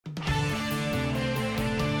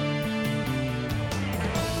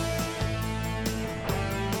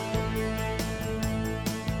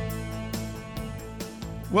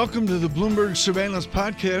Welcome to the Bloomberg Surveillance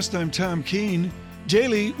Podcast. I'm Tom Keene.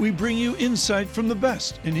 Daily, we bring you insight from the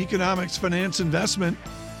best in economics, finance, investment,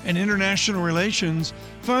 and international relations.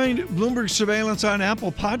 Find Bloomberg Surveillance on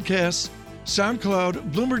Apple Podcasts,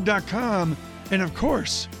 SoundCloud, Bloomberg.com, and of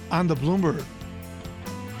course, on the Bloomberg.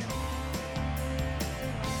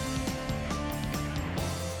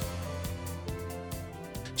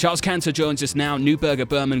 Charles Kantor joins us now, Neuberger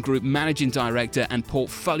Berman Group Managing Director and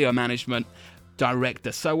Portfolio Management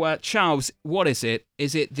Director. So, Charles, what is it?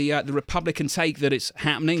 Is it the Republican take that it's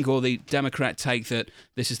happening, or the Democrat take that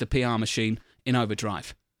this is the PR machine in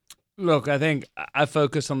overdrive? Look, I think I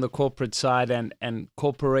focus on the corporate side, and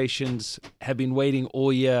corporations have been waiting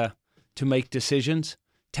all year to make decisions.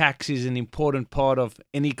 Tax is an important part of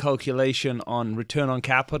any calculation on return on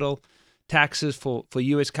capital. Taxes for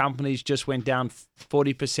U.S. companies just went down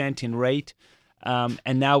 40% in rate.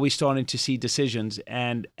 And now we're starting to see decisions,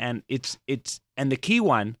 and the key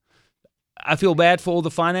one. I feel bad for all the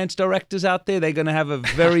finance directors out there. They're going to have a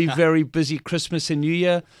very, very busy Christmas and New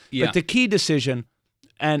Year. Yeah. But the key decision,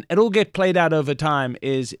 and it'll get played out over time,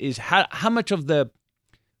 is how much of the,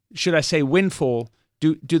 should I say, windfall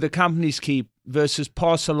do the companies keep versus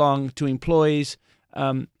pass along to employees,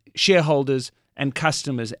 shareholders, and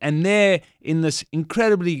customers. And they're in this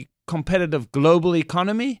incredibly competitive global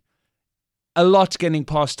economy. A lot's getting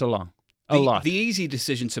passed along. A lot. The easy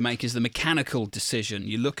decision to make is the mechanical decision.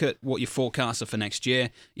 You look at what your forecasts are for next year,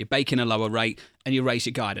 you bake in a lower rate, and you raise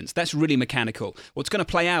your guidance. That's really mechanical. What's going to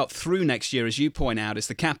play out through next year, as you point out, is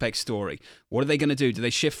the CapEx story. What are they going to do? Do they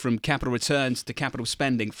shift from capital returns to capital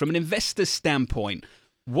spending? From an investor's standpoint,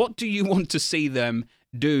 what do you want to see them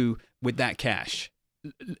do with that cash?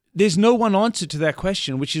 There's no one answer to that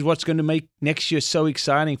question, which is what's going to make next year so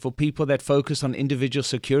exciting for people that focus on individual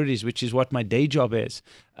securities, which is what my day job is.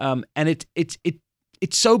 And it's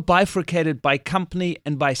so bifurcated by company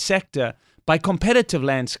and by sector, by competitive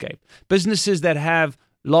landscape. Businesses that have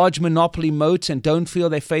large monopoly moats and don't feel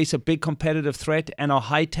they face a big competitive threat and are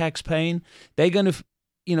high tax paying, they're going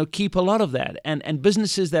to keep a lot of that. And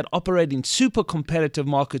businesses that operate in super competitive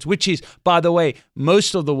markets, which is, by the way,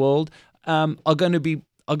 most of the world, are going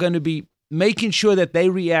to be making sure that they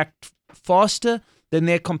react faster than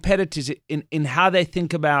their competitors in how they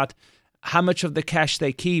think about how much of the cash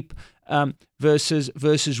they keep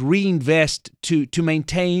versus reinvest to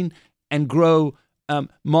maintain and grow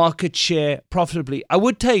market share profitably. I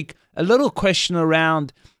would take a little question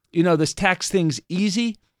around, this tax thing's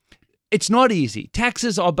easy. It's not easy.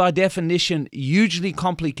 Taxes are by definition hugely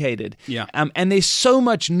complicated. Yeah. And there's so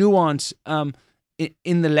much nuance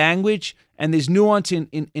in the language, and there's nuance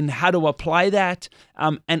in how to apply that.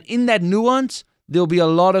 And in that nuance, there'll be a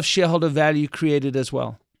lot of shareholder value created as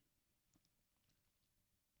well.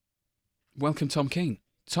 Welcome, Tom Keene.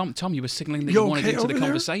 Tom, you were signaling that you wanted into the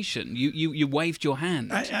conversation. You waved your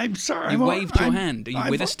hand. I'm sorry. You waved your hand. Are you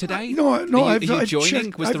with us today? No. Are you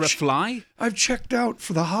joining? Was there a fly? I've checked out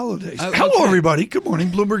for the holidays. Hello, everybody. Good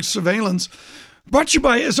morning. Bloomberg Surveillance. Brought to you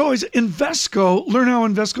by, as always, Invesco. Learn how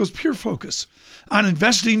Invesco's Pure Focus on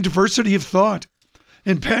investing, diversity of thought,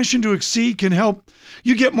 and passion to exceed can help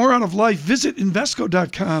you get more out of life. Visit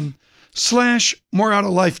Invesco.com/more out of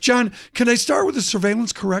life. John, can I start with a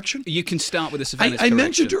surveillance correction? You can start with a surveillance correction. I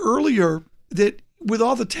mentioned earlier that with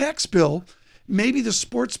all the tax bill, maybe the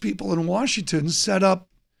sports people in Washington set up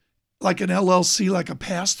like an LLC, like a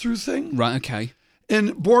pass-through thing. Right, okay.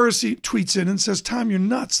 And Boris tweets in and says, Tom, you're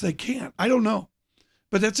nuts. They can't. I don't know.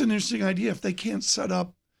 But that's an interesting idea. If they can't set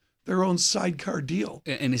up their own sidecar deal.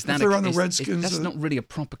 And is that they're on the Redskins? That's not really a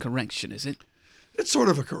proper correction, is it? It's sort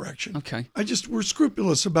of a correction. Okay. We're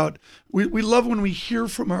scrupulous about, we love when we hear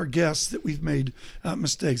from our guests that we've made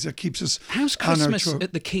mistakes. That keeps us How's Christmas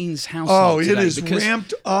at the Keene's household today? It is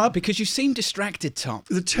ramped up. Because you seem distracted, Tom.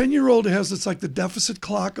 The 10-year-old has, it's like the deficit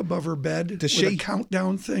clock above her bed. Does with she? A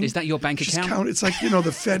countdown thing. Is that your bank account? It's like,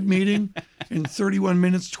 the Fed meeting in 31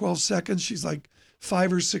 minutes, 12 seconds. She's like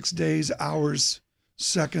 5 or 6 days, hours,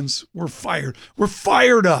 seconds. We're fired. We're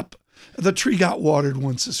fired up. The tree got watered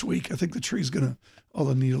once this week. I think the tree's all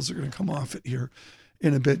the needles are going to come off it here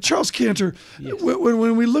in a bit. Charles Kantor, yes.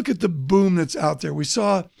 When we look at the boom that's out there, we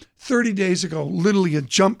saw 30 days ago literally a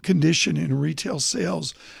jump condition in retail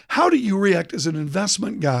sales. How do you react as an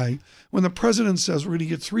investment guy when the president says we're going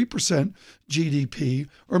to get 3% GDP,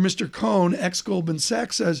 or Mr. Cowen, ex-Goldman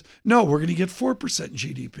Sachs, says, no, we're going to get 4%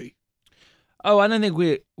 GDP? Oh, I don't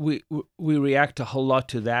think we react a whole lot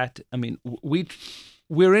to that. I mean,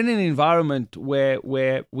 we're in an environment where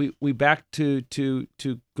we back to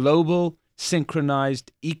global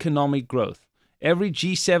synchronized economic growth. Every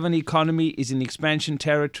G7 economy is in expansion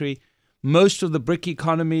territory. Most of the BRIC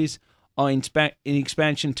economies are in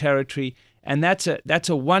expansion territory, and that's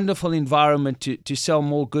a wonderful environment to sell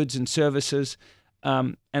more goods and services.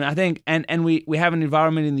 And I think and we have an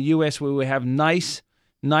environment in the U.S. where we have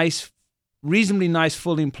reasonably nice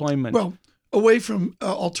full employment. Well, away from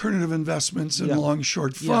alternative investments and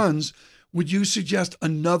long-short funds, would you suggest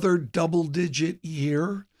another double-digit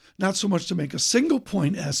year? Not so much to make a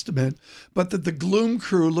single-point estimate, but that the gloom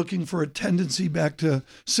crew looking for a tendency back to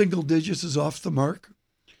single digits is off the mark?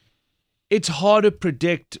 It's hard to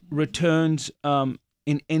predict returns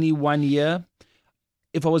in any one year.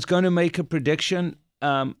 If I was going to make a prediction,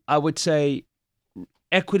 I would say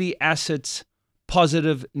equity assets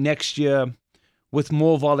positive next year with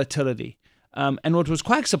more volatility. And what was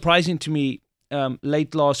quite surprising to me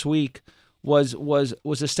late last week was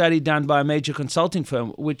a study done by a major consulting firm,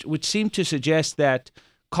 which seemed to suggest that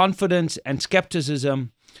confidence and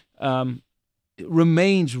skepticism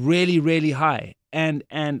remains really, really high. And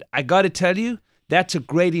I got to tell you, that's a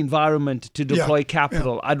great environment to deploy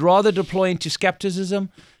capital. Yeah. I'd rather deploy into skepticism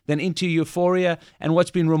than into euphoria. And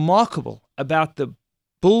what's been remarkable about the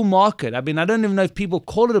bull market, I mean, I don't even know if people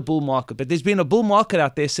call it a bull market, but there's been a bull market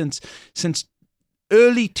out there since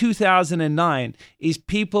early 2009, is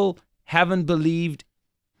people haven't believed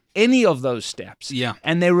any of those steps. Yeah.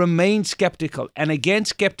 And they remain skeptical. And against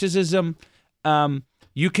skepticism,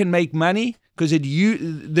 you can make money because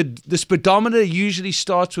the speedometer usually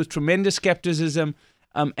starts with tremendous skepticism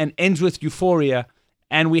and ends with euphoria.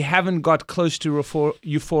 And we haven't got close to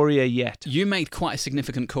euphoria yet. You made quite a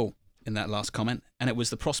significant call in that last comment, and it was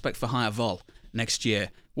the prospect for higher vol next year.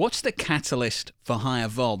 What's the catalyst for higher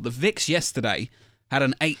vol? The VIX yesterday had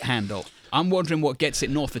an 8 handle. I'm wondering what gets it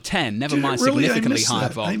north of 10, never mind really? significantly higher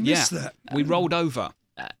vol. I missed that. We rolled over.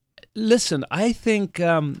 Listen, I think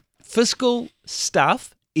fiscal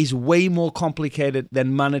stuff is way more complicated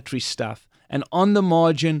than monetary stuff. And on the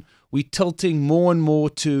margin, we're tilting more and more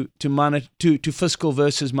to fiscal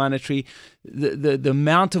versus monetary. The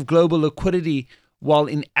amount of global liquidity, while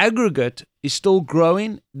in aggregate is still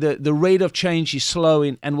growing, the rate of change is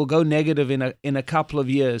slowing and will go negative in a couple of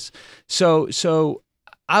years. So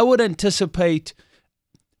I would anticipate,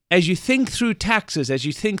 as you think through taxes, as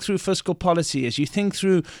you think through fiscal policy, as you think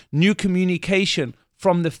through new communication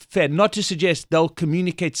from the Fed, not to suggest they'll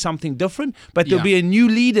communicate something different, but there'll be a new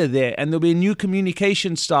leader there and there'll be a new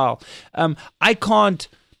communication style. I can't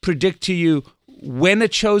predict to you when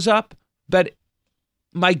it shows up, but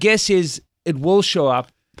my guess is it will show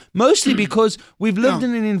up, mostly because we've lived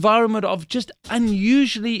in an environment of just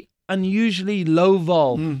unusually low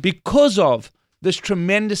vol because of this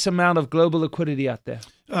tremendous amount of global liquidity out there.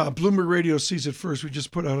 Bloomberg Radio sees it first. We just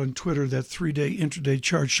put out on Twitter that 3-day intraday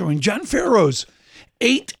chart showing John Farrow's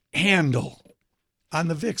 8 handle on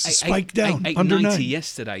the VIX spiked down under 9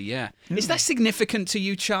 yesterday. Yeah. Is that significant to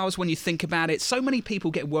you, Charles, when you think about it? So many people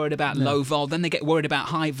get worried about low vol, then they get worried about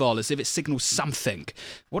high vol as if it signals something.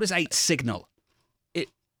 What does 8 signal?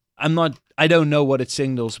 I don't know what it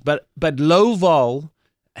signals, but low vol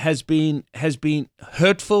has been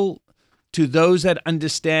hurtful to those that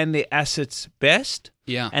understand their assets best,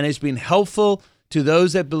 and has been helpful to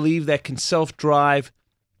those that believe they can self-drive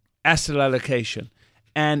asset allocation.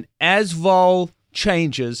 And as vol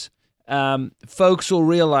changes, folks will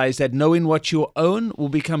realize that knowing what you own will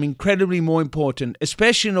become incredibly more important,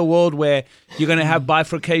 especially in a world where you're going to have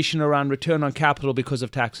bifurcation around return on capital because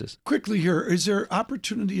of taxes. Quickly here, is there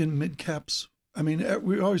opportunity in mid caps? I mean,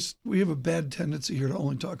 we have a bad tendency here to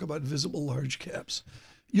only talk about visible large caps.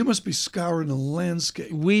 You must be scouring the landscape.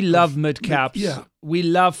 We love mid caps. Yeah. We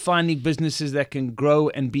love finding businesses that can grow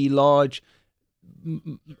and be large.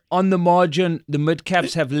 On the margin, the mid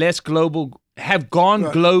caps have gone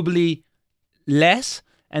globally less,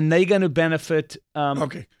 and they're going to benefit.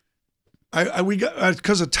 Okay. We got,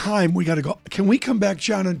 because of time, we got to go. Can we come back,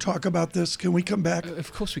 John, and talk about this? Can we come back?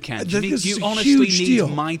 Of course we can. This is you a honestly huge need deal.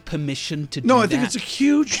 my permission to do No, that? I think it's a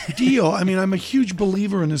huge deal. I mean, I'm a huge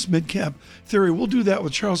believer in this mid-cap theory. We'll do that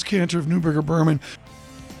with Charles Kantor of Neuberger Berman.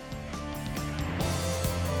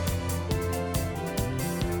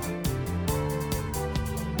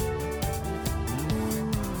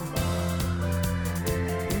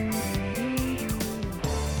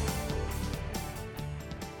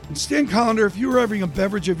 And Stan Collender, if you were having a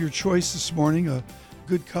beverage of your choice this morning, a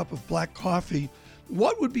good cup of black coffee,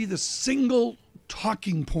 what would be the single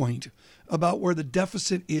talking point about where the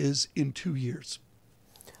deficit is in 2 years?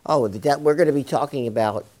 Oh, we're going to be talking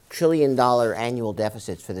about trillion-dollar annual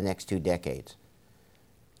deficits for the next 2 decades.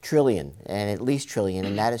 Trillion, and at least trillion,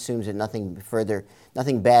 and that assumes that nothing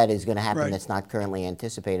bad is going to happen that's not currently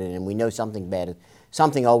anticipated, and we know something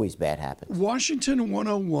always bad happens. Washington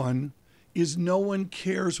 101 is no one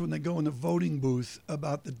cares when they go in the voting booth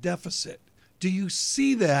about the deficit. Do you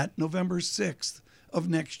see that November 6th of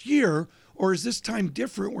next year, or is this time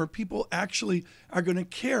different where people actually are going to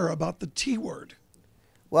care about the T word?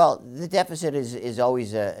 Well, the deficit is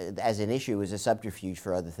always, as an issue, is a subterfuge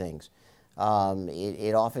for other things.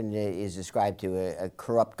 It often is ascribed to a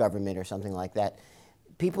corrupt government or something like that.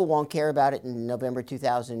 People won't care about it in November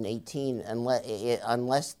 2018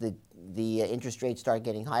 unless the interest rates start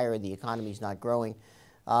getting higher, the economy's not growing,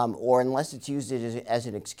 or unless it's used as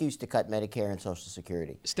an excuse to cut Medicare and Social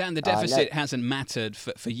Security. Stan, the deficit hasn't mattered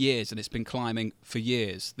for years, and it's been climbing for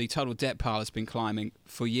years. The total debt pile has been climbing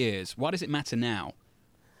for years. Why does it matter now?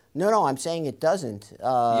 No, I'm saying it doesn't,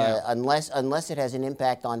 unless it has an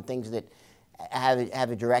impact on things that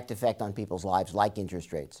have a direct effect on people's lives, like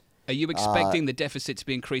interest rates. Are you expecting the deficit to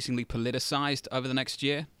be increasingly politicized over the next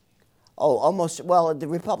year? Oh, almost. Well, the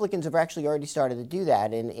Republicans have actually already started to do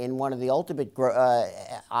that. In one of the ultimate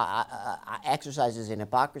exercises in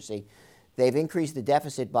hypocrisy, they've increased the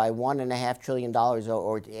deficit by $1.5 trillion,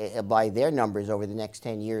 or by their numbers, over the next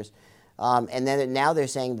 10 years. And then now they're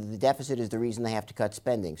saying that the deficit is the reason they have to cut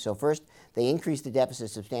spending. So first, they increased the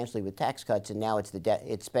deficit substantially with tax cuts, and now it's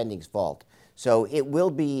spending's fault. So it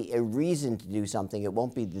will be a reason to do something. It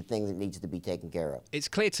won't be the thing that needs to be taken care of. It's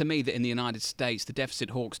clear to me that in the United States, the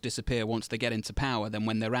deficit hawks disappear once they get into power. Then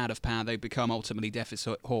when they're out of power, they become ultimately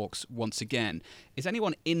deficit hawks once again. Is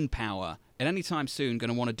anyone in power at any time soon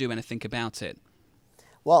going to want to do anything about it?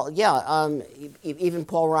 Well, yeah. Even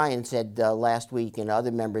Paul Ryan said last week, and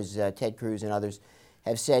other members, Ted Cruz and others,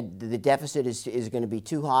 have said the deficit is going to be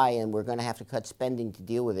too high, and we're going to have to cut spending to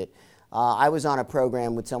deal with it. I was on a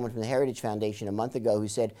program with someone from the Heritage Foundation a month ago who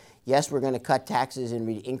said, yes, we're going to cut taxes and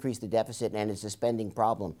increase the deficit, and it's a spending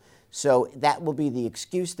problem. So that will be the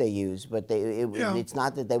excuse they use, but it's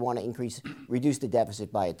not that they want to reduce the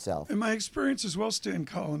deficit by itself. And my experience as well, Stan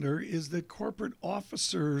Collender, is that corporate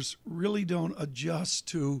officers really don't adjust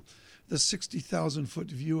to the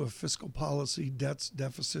 60,000-foot view of fiscal policy, debts,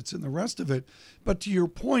 deficits, and the rest of it. But to your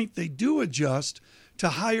point, they do adjust to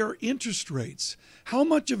higher interest rates. How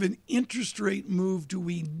much of an interest rate move do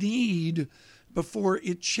we need before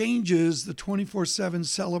it changes the 24/7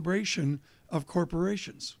 celebration of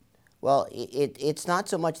corporations? Well, it's not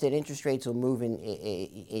so much that interest rates will move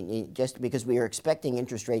in just because we are expecting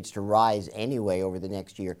interest rates to rise anyway over the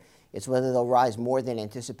next year. It's whether they'll rise more than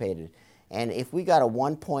anticipated. And if we got a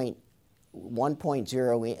 1.0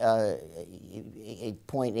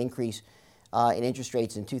 point increase in interest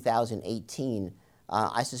rates in 2018,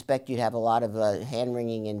 I suspect you'd have a lot of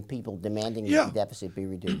hand-wringing and people demanding that the deficit be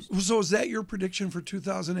reduced. So is that your prediction for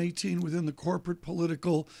 2018 within the corporate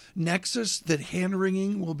political nexus, that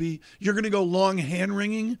hand-wringing will be, you're going to go long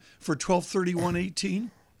hand-wringing for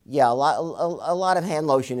 12/31/18? Yeah, a lot of hand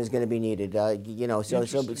lotion is going to be needed. So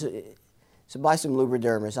buy some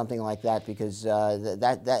Lubriderm or something like that, because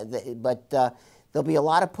but there'll be a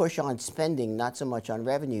lot of push on spending, not so much on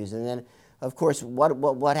revenues. And then, of course,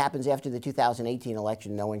 what happens after the 2018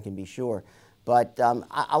 election, no one can be sure. But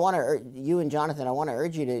I want to, you and Jonathan, I want to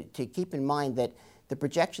urge you to keep in mind that the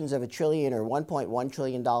projections of $1 trillion or $1.1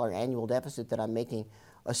 trillion annual deficit that I'm making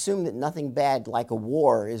assume that nothing bad like a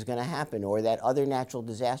war is going to happen, or that other natural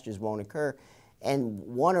disasters won't occur. And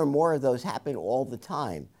one or more of those happen all the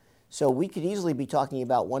time. So we could easily be talking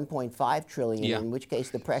about $1.5 trillion, in which case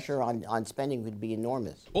the pressure on spending would be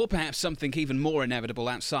enormous. Or perhaps something even more inevitable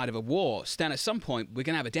outside of a war. Stan, at some point, we're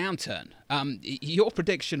going to have a downturn. Your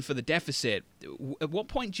prediction for the deficit, at what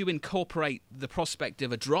point do you incorporate the prospect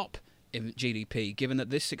of a drop in GDP, given that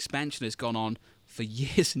this expansion has gone on for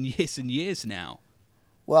years and years and years now?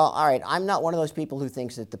 Well, all right. I'm not one of those people who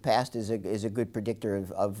thinks that the past is a good predictor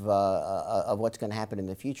of what's going to happen in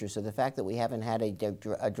the future. So the fact that we haven't had a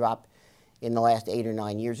drop in the last 8 or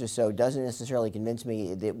 9 years or so doesn't necessarily convince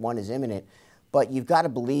me that one is imminent. But you've got to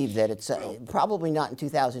believe that it's probably not in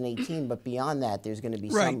 2018, but beyond that, there's going to be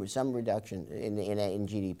some reduction in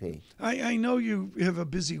GDP. I know you have a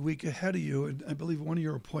busy week ahead of you, and I believe one of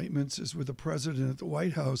your appointments is with the president at the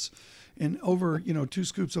White House. And over 2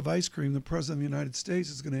 scoops of ice cream, the president of the United States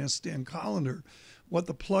is going to ask Stan Collender what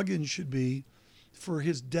the plug-in should be for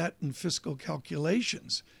his debt and fiscal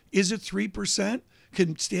calculations. Is it 3%?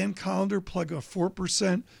 Can Stan Collender plug a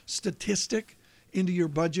 4% statistic into your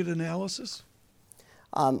budget analysis?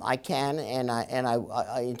 I can, and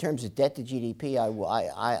I in terms of debt to GDP,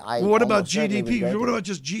 Well, what about GDP? What about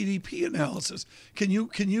just GDP analysis? Can you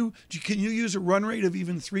use a run rate of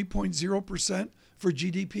even 3.0% for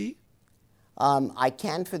GDP? I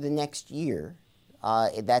can for the next year.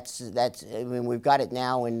 That's. I mean, we've got it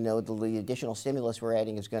now, and the additional stimulus we're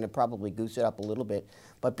adding is going to probably goose it up a little bit.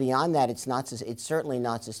 But beyond that, it's certainly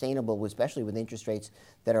not sustainable, especially with interest rates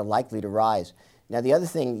that are likely to rise. Now, the other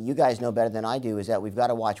thing you guys know better than I do is that we've got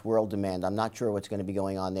to watch world demand. I'm not sure what's going to be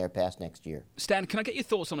going on there past next year. Stan, can I get your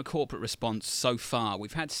thoughts on a corporate response so far?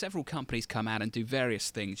 We've had several companies come out and do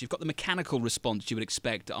various things. You've got the mechanical response you would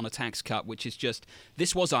expect on a tax cut, which is just,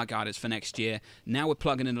 this was our guidance for next year. Now we're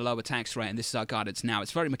plugging in a lower tax rate, and this is our guidance now.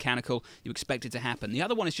 It's very mechanical. You expect it to happen. The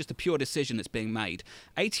other one is just a pure decision that's being made.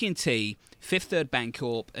 AT&T, Fifth Third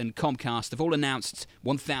Bancorp, and Comcast have all announced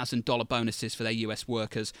 $1,000 bonuses for their U.S.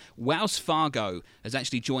 workers. Wells Fargo has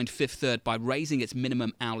actually joined Fifth Third by raising its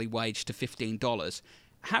minimum hourly wage to $15.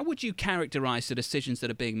 How would you characterize the decisions that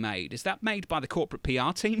are being made? Is that made by the corporate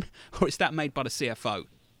PR team, or is that made by the CFO?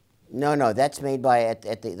 No, that's made by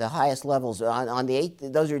at the highest levels.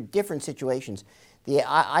 Those are different situations.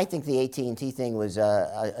 I think the AT&T thing was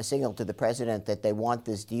a signal to the president that they want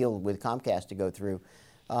this deal with Comcast to go through,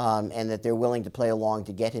 and that they're willing to play along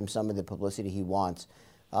to get him some of the publicity he wants.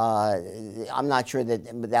 I'm not sure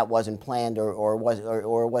that wasn't planned or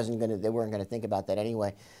wasn't going to. They weren't going to think about that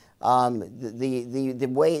anyway. The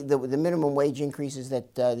minimum wage increases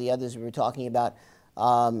that the others were talking about,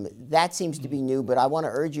 that seems to be new. But I want to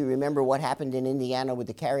urge you, remember what happened in Indiana with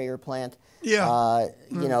the Carrier plant. Yeah.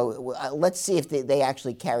 Let's see if they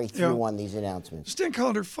actually carry through on these announcements. Stan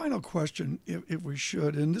Collender, final question, if we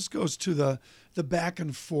should, and this goes to the back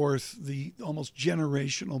and forth, the almost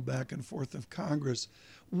generational back and forth of Congress.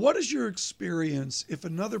 What is your experience if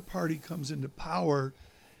another party comes into power?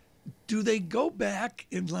 Do they go back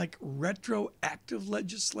in like retroactive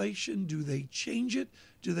legislation? Do they change it?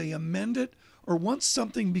 Do they amend it? Or once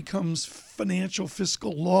something becomes financial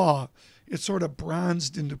fiscal law, it's sort of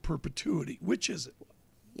bronzed into perpetuity? Which is it?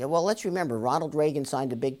 Yeah, well, let's remember, Ronald Reagan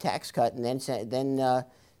signed a big tax cut and then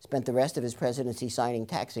spent the rest of his presidency signing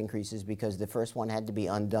tax increases because the first one had to be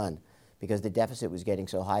undone because the deficit was getting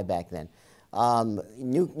so high back then.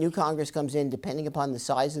 New Congress comes in, depending upon the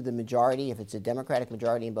size of the majority. If it's a Democratic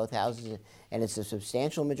majority in both houses and it's a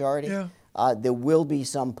substantial majority, there will be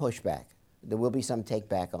some pushback. There will be some take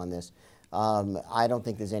back on this. I don't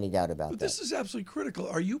think there's any doubt about that. This is absolutely critical.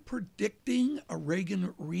 Are you predicting a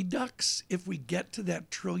Reagan redux if we get to that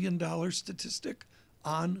 $1 trillion statistic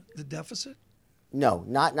on the deficit? No,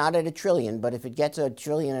 not at $1 trillion, but if it gets $1.5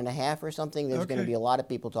 trillion or something, there's going to be a lot of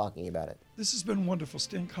people talking about it. This has been wonderful.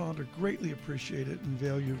 Stan Collender, greatly appreciate it and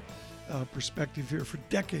value perspective here for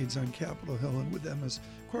decades on Capitol Hill and with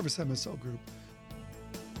Corvus MSL Group.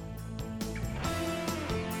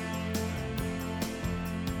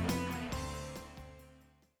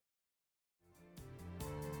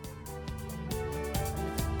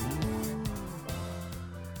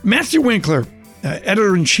 Matthew Winkler,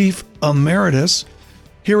 Editor-in-Chief Emeritus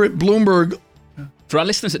here at Bloomberg. For our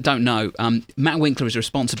listeners that don't know, Matt Winkler is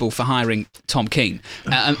responsible for hiring Tom Keene.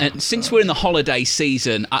 And since we're in the holiday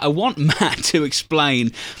season, I want Matt to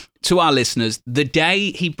explain to our listeners the day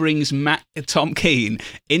he brings Tom Keene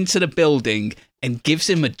into the building and gives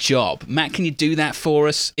him a job. Matt, can you do that for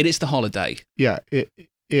us? It is the holiday. Yeah,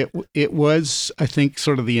 it was, I think,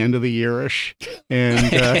 sort of the end of the year-ish, and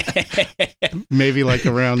maybe like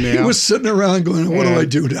around now. He was sitting around going, "What do I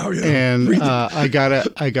do now?" And I got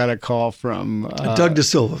a call from Doug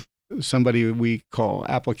DeSilva, somebody we call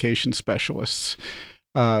application specialists,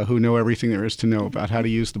 who know everything there is to know about how to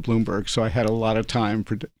use the Bloomberg. So I had a lot of time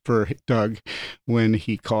for Doug when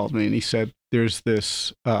he called me, and he said, "There's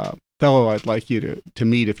this fellow I'd like you to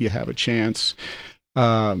meet if you have a chance.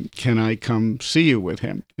 Can I come see you with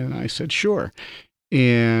him?" And I said, "Sure."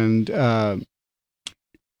 And,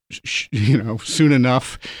 soon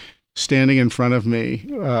enough, standing in front of me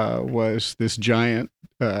was this giant,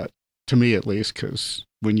 to me at least, because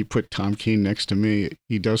when you put Tom Keene next to me,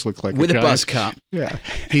 he does look like with a giant. Buzz cut. Yeah.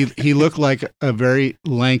 He looked like a very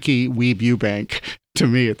lanky Weeb Eubank to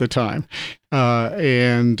me at the time.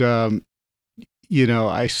 I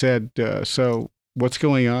said, "So what's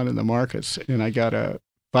going on in the markets?" And I got a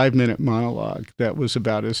 5-minute monologue that was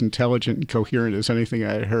about as intelligent and coherent as anything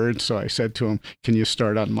I had heard. So I said to him, "Can you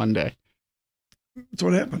start on Monday?" That's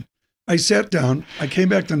what happened. I sat down. I came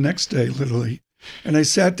back the next day, literally, and I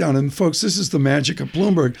sat down. And folks, this is the magic of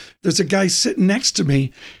Bloomberg. There's a guy sitting next to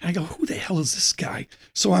me, and I go, "Who the hell is this guy?"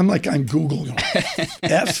 So I'm like on Google,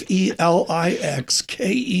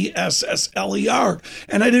 FELIXKESSLER.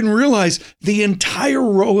 And I didn't realize the entire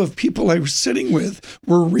row of people I was sitting with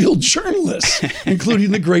were real journalists,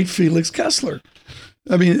 including the great Felix Kessler.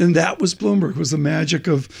 I mean, and that was Bloomberg, was the magic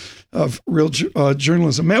of real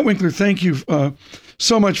journalism. Matt Winkler, thank you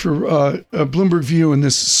so much for Bloomberg View and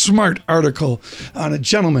this smart article on a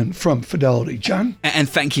gentleman from Fidelity. John? And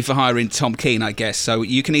thank you for hiring Tom Keene, I guess. So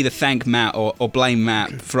you can either thank Matt or blame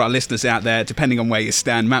Matt. For our listeners out there, depending on where you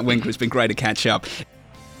stand. Matt Winkler, it's been great to catch up.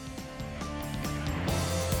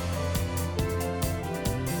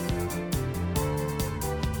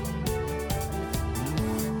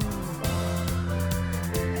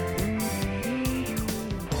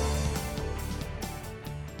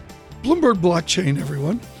 Bloomberg blockchain,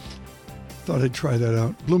 everyone. Thought I'd try that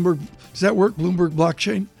out. Bloomberg, does that work? Bloomberg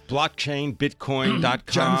blockchain? Blockchain, Bitcoin.com.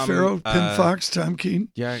 John Farrow, Pim Fox, Tom Keene.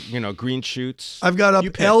 Yeah, green shoots. I've got up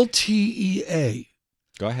LTEA.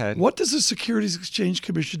 Go ahead. What does the Securities Exchange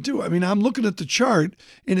Commission do? I mean, I'm looking at the chart,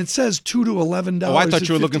 and it says $2 to $11. Oh, I thought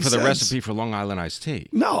you were looking for the recipe for Long Island iced tea.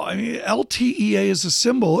 No, I mean, LTEA is a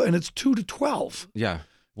symbol, and it's 2 to 12. Yeah.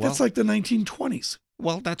 Well, that's like the 1920s.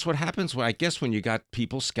 Well, that's what happens, when you got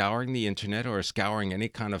people scouring the internet or scouring any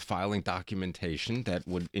kind of filing documentation that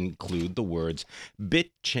would include the words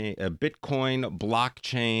Bitcoin,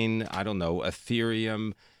 blockchain, I don't know,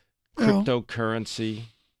 Ethereum, cryptocurrency,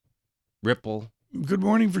 Ripple. Good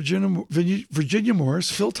morning, Virginia Morris,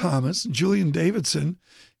 Phil Thomas, Julian Davidson,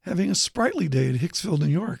 having a sprightly day at Hicksville, New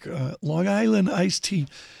York. Long Island Iced Tea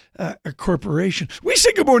Corporation. We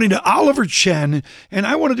say good morning to Oliver Chen, and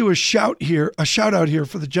I want to do a shout out here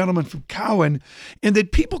for the gentleman from Cowen, and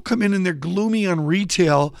that people come in and they're gloomy on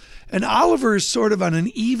retail, and Oliver is sort of on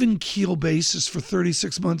an even keel basis for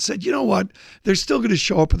 36 months. Said, you know what? They're still going to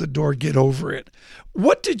show up at the door. Get over it.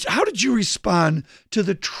 How did you respond to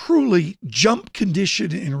the truly jump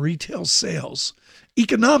condition in retail sales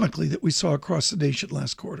economically that we saw across the nation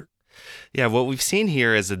last quarter? Yeah, what we've seen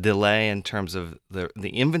here is a delay in terms of the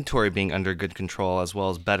inventory being under good control as well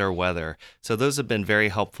as better weather. So those have been very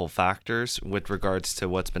helpful factors with regards to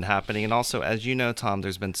what's been happening. And also, as you know, Tom,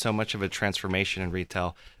 there's been so much of a transformation in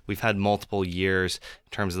retail. We've had multiple years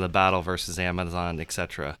in terms of the battle versus Amazon, et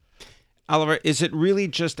cetera. Oliver, is it really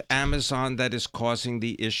just Amazon that is causing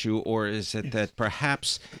the issue, or is it that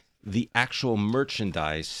perhaps the actual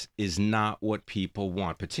merchandise is not what people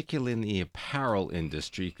want, particularly in the apparel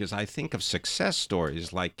industry? Because I think of success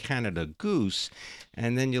stories like Canada Goose,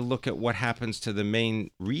 and then you look at what happens to the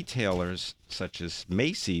main retailers, such as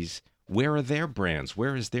Macy's. Where are their brands?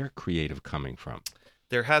 Where is their creative coming from?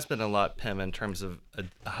 There has been a lot, Pim, in terms of a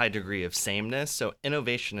high degree of sameness. So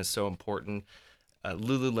innovation is so important.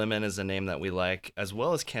 Lululemon is a name that we like, as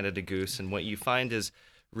well as Canada Goose. And what you find is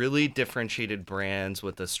really differentiated brands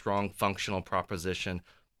with a strong functional proposition,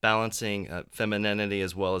 balancing femininity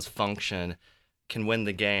as well as function, can win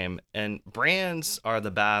the game. And brands are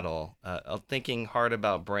the battle. Thinking hard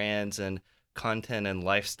about brands and content and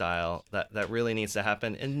lifestyle, that really needs to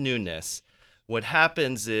happen, and newness. What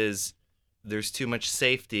happens is there's too much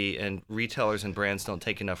safety, and retailers and brands don't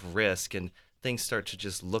take enough risk, and things start to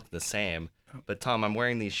just look the same. But Tom, I'm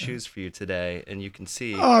wearing these shoes for you today, and you can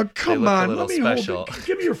see. Oh, come on! Let me hold it.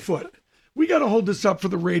 Give me your foot. We got to hold this up for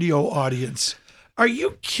the radio audience. Are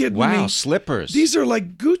you kidding me? Wow, slippers! These are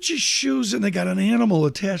like Gucci shoes, and they got an animal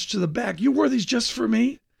attached to the back. You wore these just for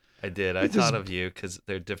me? I did. I thought of you because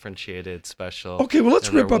they're differentiated, special. Okay, well,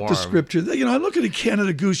 let's rip up the script here. I'm looking at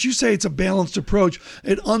Canada Goose. You say it's a balanced approach.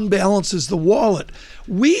 It unbalances the wallet.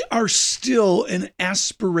 We are still an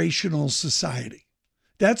aspirational society.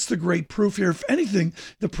 That's the great proof here. If anything,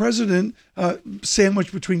 the president,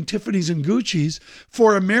 sandwiched between Tiffany's and Gucci's,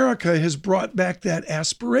 for America has brought back that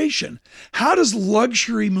aspiration. How does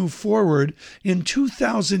luxury move forward in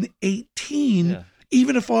 2018,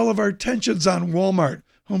 even if all of our attention's on Walmart,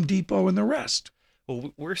 Home Depot, and the rest?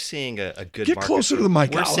 Well, we're seeing a good Get market. Closer to the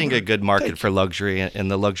mic, We're seeing a good market for luxury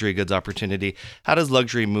and the luxury goods opportunity. How does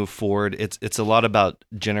luxury move forward? It's a lot about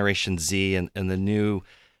Generation Z and the new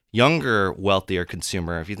younger, wealthier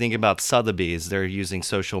consumer. If you think about Sotheby's, they're using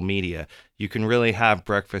social media. You can really have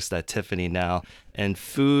breakfast at Tiffany now. And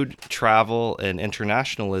food, travel, and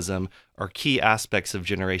internationalism are key aspects of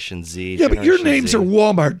Generation Z. Yeah, but your names are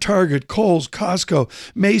Walmart, Target, Kohl's, Costco,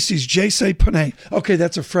 Macy's, J.C. Penney. Okay,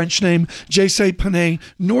 that's a French name. J.C. Penney,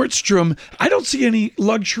 Nordstrom. I don't see any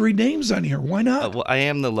luxury names on here. Why not? Well, I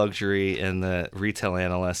am the luxury and the retail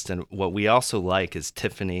analyst, and what we also like is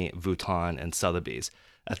Tiffany, Vuitton, and Sotheby's.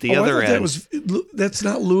 At the other end, that's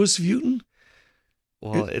not Louis Vuitton?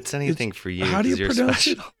 Well, it's anything for you. How do you pronounce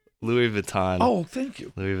it? Louis Vuitton. Oh, thank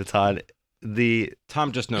you. Louis Vuitton.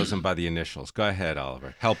 Tom just knows him by the initials. Go ahead,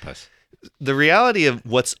 Oliver. Help us. The reality of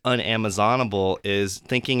what's un-Amazonable is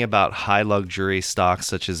thinking about high luxury stocks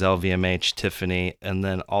such as LVMH, Tiffany, and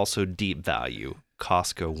then also deep value,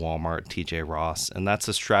 Costco, Walmart, TJ Ross. And that's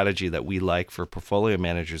a strategy that we like for portfolio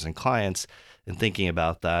managers and clients in thinking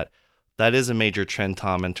about that. That is a major trend,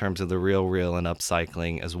 Tom, in terms of the real and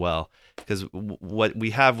upcycling as well. Because what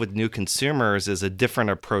we have with new consumers is a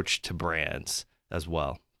different approach to brands as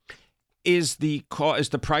well. Is the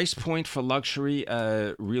price point for luxury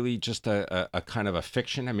really just a kind of a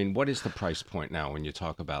fiction? I mean, what is the price point now when you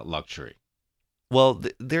talk about luxury? Well,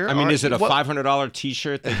 is it a $500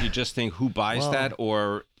 T-shirt that you just think, who buys that?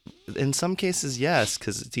 Or in some cases, yes,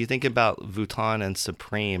 because do you think about Vuitton and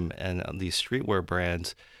Supreme and these streetwear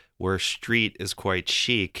brands where street is quite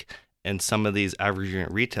chic, and some of these average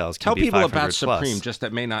unit retails can be $500 plus. Tell people about Supreme, just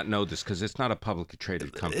that may not know this, because it's not a publicly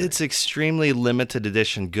traded company. It's extremely limited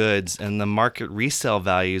edition goods, and the market resale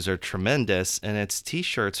values are tremendous, and it's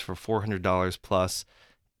T-shirts for $400 plus,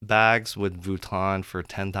 bags with Vuitton for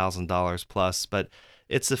 $10,000 plus, but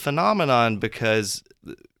it's a phenomenon because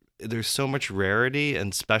there's so much rarity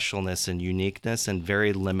and specialness and uniqueness and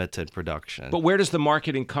very limited production. But where does the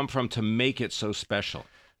marketing come from to make it so special?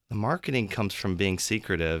 The marketing comes from being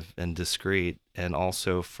secretive and discreet, and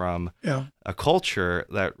also from a culture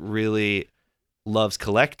that really loves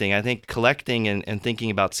collecting. I think collecting and thinking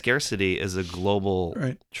about scarcity is a global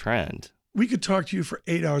trend. We could talk to you for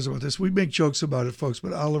 8 hours about this. We make jokes about it, folks,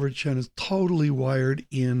 but Oliver Chen is totally wired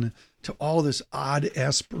in to all this odd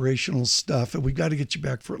aspirational stuff, and we got to get you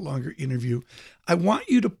back for a longer interview. I want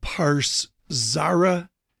you to parse Zara,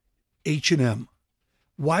 H&M.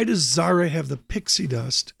 Why does Zara have the pixie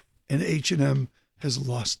dust and H&M has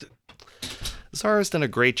lost it? Zara's done a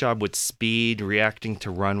great job with speed, reacting to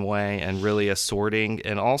runway, and really assorting,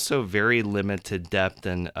 and also very limited depth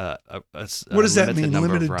and what does that mean?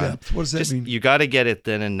 Limited depth. What does that mean? You got to get it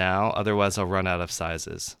then and now, otherwise they'll run out of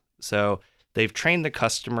sizes. So they've trained the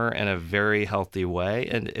customer in a very healthy way,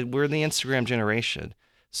 and we're in the Instagram generation.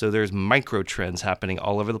 So there's micro trends happening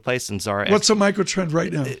all over the place, and Zara. What's a micro trend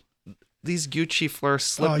right now? These Gucci Fleur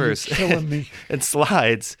slippers you're killing me. and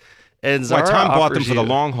slides. And Zara Tom bought them for the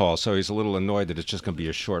long haul, so he's a little annoyed that it's just going to be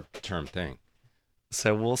a short-term thing.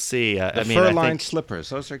 So we'll see. Fur-lined slippers,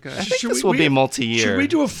 those are good. I think this will be multi-year. Should we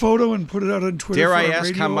do a photo and put it out on Twitter? Dare I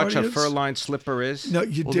ask how much a fur-lined slipper is? No,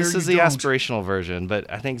 this is the aspirational version,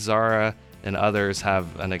 but I think Zara and others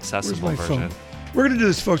have an accessible version. Phone? We're going to do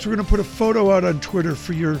this, folks. We're going to put a photo out on Twitter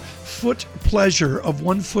for your foot pleasure of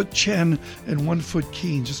 1 foot Chen and 1 foot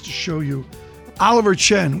Keene, just to show you. Oliver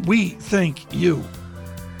Chen, we thank you.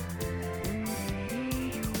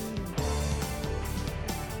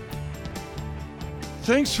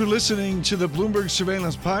 Thanks for listening to the Bloomberg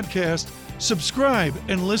Surveillance Podcast. Subscribe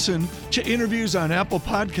and listen to interviews on Apple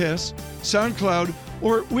Podcasts, SoundCloud,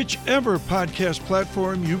 or whichever podcast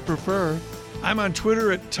platform you prefer. I'm on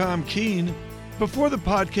Twitter at Tom Keene. Before the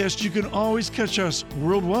podcast, you can always catch us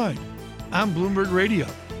worldwide on Bloomberg Radio.